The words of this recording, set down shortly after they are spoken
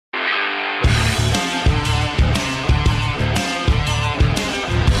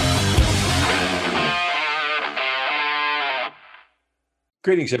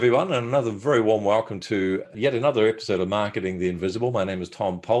Greetings, everyone, and another very warm welcome to yet another episode of Marketing the Invisible. My name is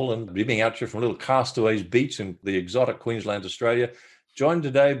Tom Poland, beaming out here from a little Castaways Beach in the exotic Queensland, Australia. Joined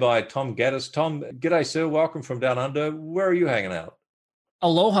today by Tom Gaddis. Tom, g'day, sir. Welcome from down under. Where are you hanging out?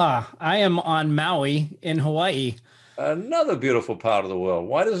 Aloha. I am on Maui in Hawaii. Another beautiful part of the world.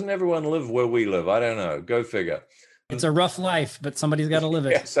 Why doesn't everyone live where we live? I don't know. Go figure. It's a rough life, but somebody's got to live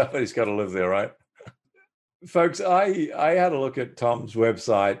Yeah, it. somebody's got to live there, right? Folks, I had a look at Tom's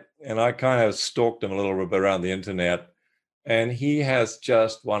website and I kind of stalked him a little bit around the internet. And he has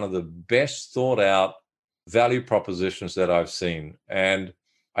just one of the best thought out value propositions that I've seen. And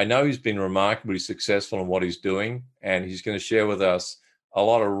I know he's been remarkably successful in what he's doing. And he's going to share with us a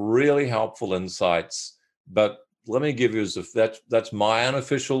lot of really helpful insights. But let me give you, that's my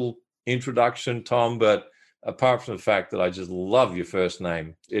unofficial introduction, Tom. But apart from the fact that I just love your first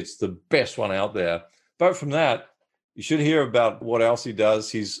name, it's the best one out there. But from that, you should hear about what else he does.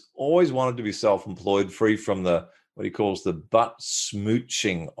 He's always wanted to be self-employed, free from what he calls the butt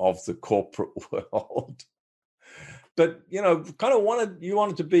smooching of the corporate world. But, kind of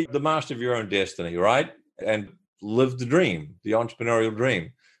wanted to be the master of your own destiny, right? And live the dream, the entrepreneurial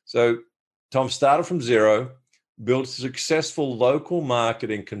dream. So Tom started from zero, built a successful local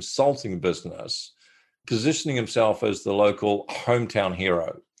marketing consulting business, positioning himself as the local hometown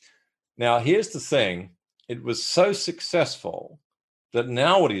hero. Now, here's the thing. It was so successful that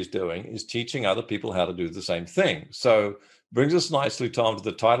now what he's doing is teaching other people how to do the same thing. So brings us nicely, Tom, to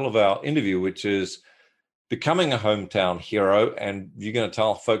the title of our interview, which is Becoming a Hometown Hero. And you're going to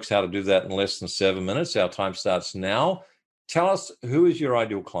tell folks how to do that in less than 7 minutes. Our time starts now. Tell us, who is your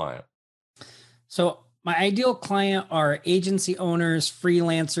ideal client? So my ideal client are agency owners,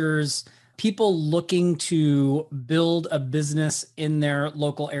 freelancers, people looking to build a business in their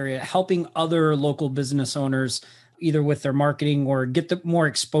local area, helping other local business owners either with their marketing or get the more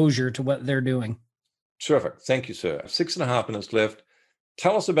exposure to what they're doing. Terrific. Thank you, sir. 6.5 minutes left.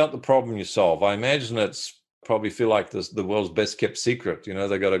 Tell us about the problem you solve. I imagine it's probably feel like this the world's best kept secret.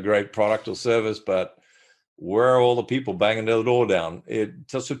 They got a great product or service, but where are all the people banging the door down?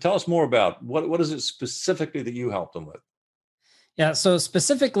 So tell us more about what is it specifically that you help them with? Yeah. So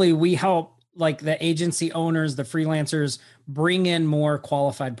specifically, we help like the agency owners, the freelancers bring in more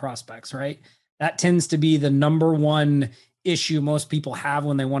qualified prospects, right? That tends to be the number one issue most people have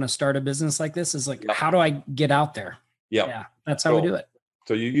when they want to start a business like this is like, how do I get out there? Yep. Yeah. That's how we do it.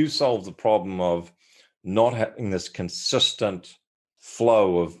 So you solve the problem of not having this consistent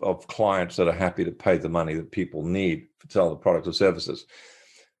flow of clients that are happy to pay the money that people need to sell the product or services.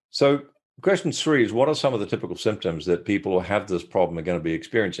 So question 3 is, what are some of the typical symptoms that people who have this problem are going to be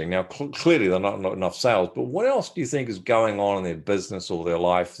experiencing? Now, clearly, they're not enough sales, but what else do you think is going on in their business or their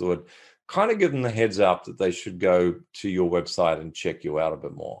life that would kind of give them the heads up that they should go to your website and check you out a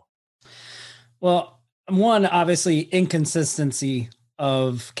bit more? Well, one, obviously, inconsistency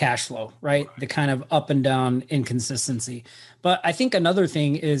of cash flow, right? The kind of up and down inconsistency. But I think another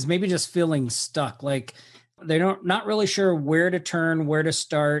thing is maybe just feeling stuck, like they're not really sure where to turn, where to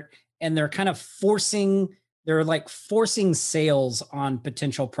start. And they're kind of forcing sales on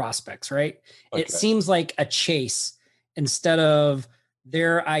potential prospects, right? Okay. It seems like a chase instead of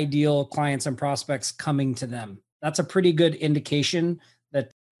their ideal clients and prospects coming to them. That's a pretty good indication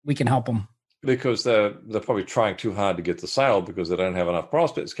that we can help them. Because they're probably trying too hard to get the sale because they don't have enough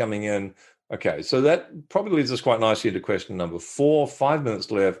prospects coming in. Okay, so that probably leads us quite nicely into question number 4, 5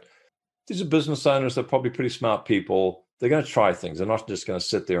 minutes left. These are business owners. They're probably pretty smart people. They're going to try things. They're not just going to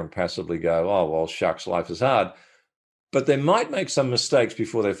sit there and passively go, oh, well, shucks, life is hard. But they might make some mistakes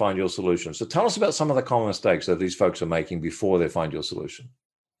before they find your solution. So tell us about some of the common mistakes that these folks are making before they find your solution.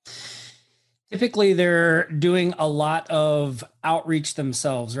 Typically, they're doing a lot of outreach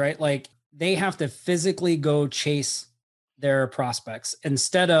themselves, right? Like they have to physically go chase their prospects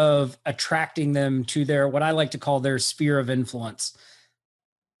instead of attracting them to their, what I like to call their sphere of influence.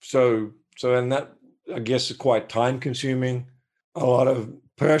 So and that, I guess, is quite time consuming. A lot of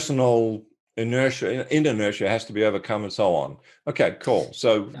personal inertia has to be overcome and so on. Okay, cool.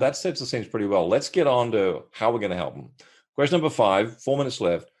 So that sets the scene pretty well. Let's get on to how we're going to help them. Question number 5, 4 minutes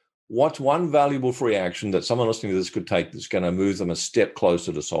left. What's one valuable free action that someone listening to this could take that's going to move them a step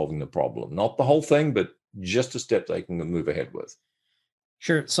closer to solving the problem? Not the whole thing, but just a step they can move ahead with.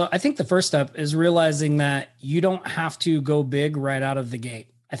 Sure. So I think the first step is realizing that you don't have to go big right out of the gate.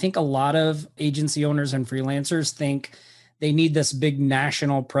 I think a lot of agency owners and freelancers think they need this big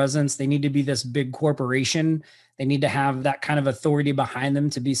national presence. They need to be this big corporation. They need to have that kind of authority behind them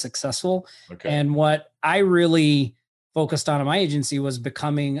to be successful. Okay. And what I really focused on in my agency was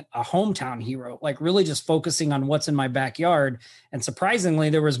becoming a hometown hero, like really just focusing on what's in my backyard. And surprisingly,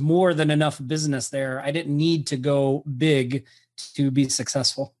 there was more than enough business there. I didn't need to go big to be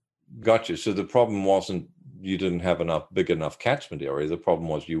successful. Gotcha. So the problem wasn't you didn't have enough big enough catchment area. The problem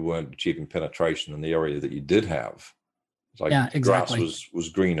was you weren't achieving penetration in the area that you did have. It's like yeah, exactly. grass was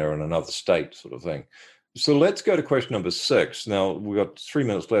greener in another state, sort of thing. So let's go to question number 6. Now we've got 3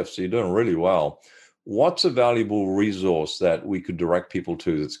 minutes left, so you're doing really well. What's a valuable resource that we could direct people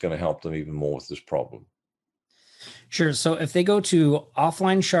to that's going to help them even more with this problem? Sure. So if they go to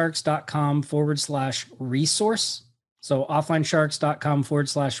offlinesharks.com/resource, so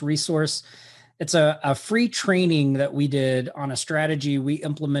offlinesharks.com/resource, it's a free training that we did on a strategy we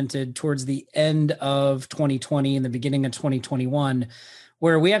implemented towards the end of 2020 and the beginning of 2021,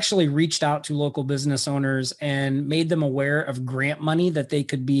 where we actually reached out to local business owners and made them aware of grant money that they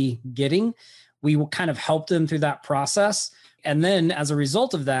could be getting. We kind of helped them through that process. And then as a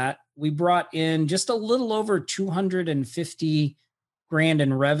result of that, we brought in just a little over 250 grand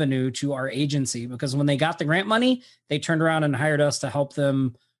in revenue to our agency, because when they got the grant money, they turned around and hired us to help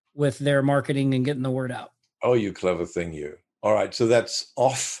them with their marketing and getting the word out. Oh, you clever thing, you. All right. So that's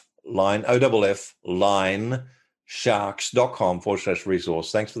offline, OFF,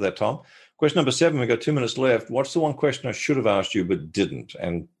 sharks.com/resource. Thanks for that, Tom. Question number 7, we've got 2 minutes left. What's the one question I should have asked you but didn't?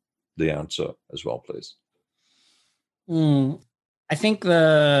 And the answer as well, please. I think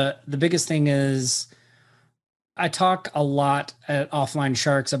the biggest thing is I talk a lot at Offline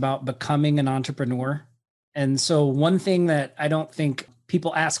Sharks about becoming an entrepreneur. And so one thing that I don't think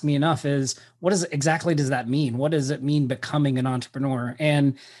people ask me enough is, what exactly does that mean? What does it mean becoming an entrepreneur?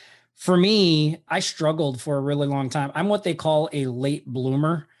 And for me, I struggled for a really long time. I'm what they call a late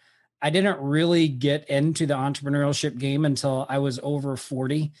bloomer. I didn't really get into the entrepreneurship game until I was over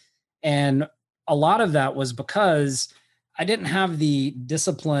 40. And a lot of that was because I didn't have the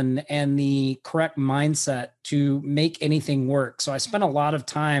discipline and the correct mindset to make anything work. So I spent a lot of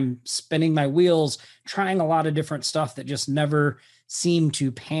time spinning my wheels, trying a lot of different stuff that just never seemed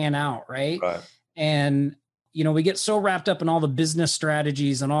to pan out. Right. And, we get so wrapped up in all the business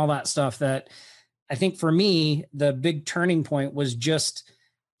strategies and all that stuff that I think for me, the big turning point was just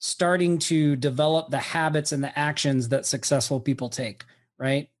starting to develop the habits and the actions that successful people take.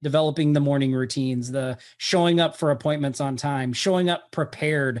 Right? Developing the morning routines, the showing up for appointments on time, showing up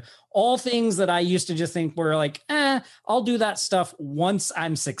prepared, all things that I used to just think were like, I'll do that stuff once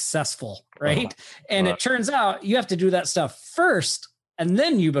I'm successful. Right. And it turns out you have to do that stuff first and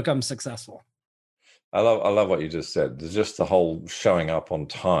then you become successful. I love what you just said. There's just the whole showing up on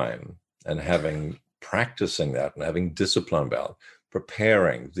time and practicing that and having discipline about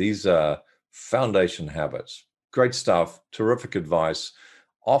preparing. These are foundation habits. Great stuff. Terrific advice.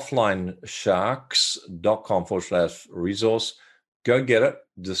 offlinesharks.com/resource. Go get it.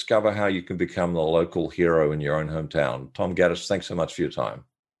 Discover how you can become the local hero in your own hometown. Tom Gaddis, thanks so much for your time.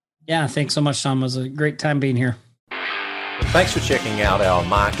 Yeah, thanks so much, Tom. It was a great time being here. Thanks for checking out our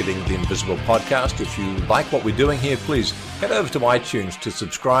Marketing the Invisible podcast. If you like what we're doing here, please head over to iTunes to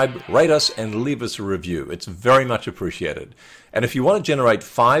subscribe, rate us, and leave us a review. It's very much appreciated. And if you want to generate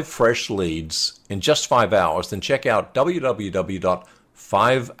 5 fresh leads in just 5 hours, then check out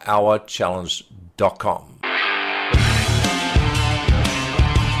www.5hourchallenge.com.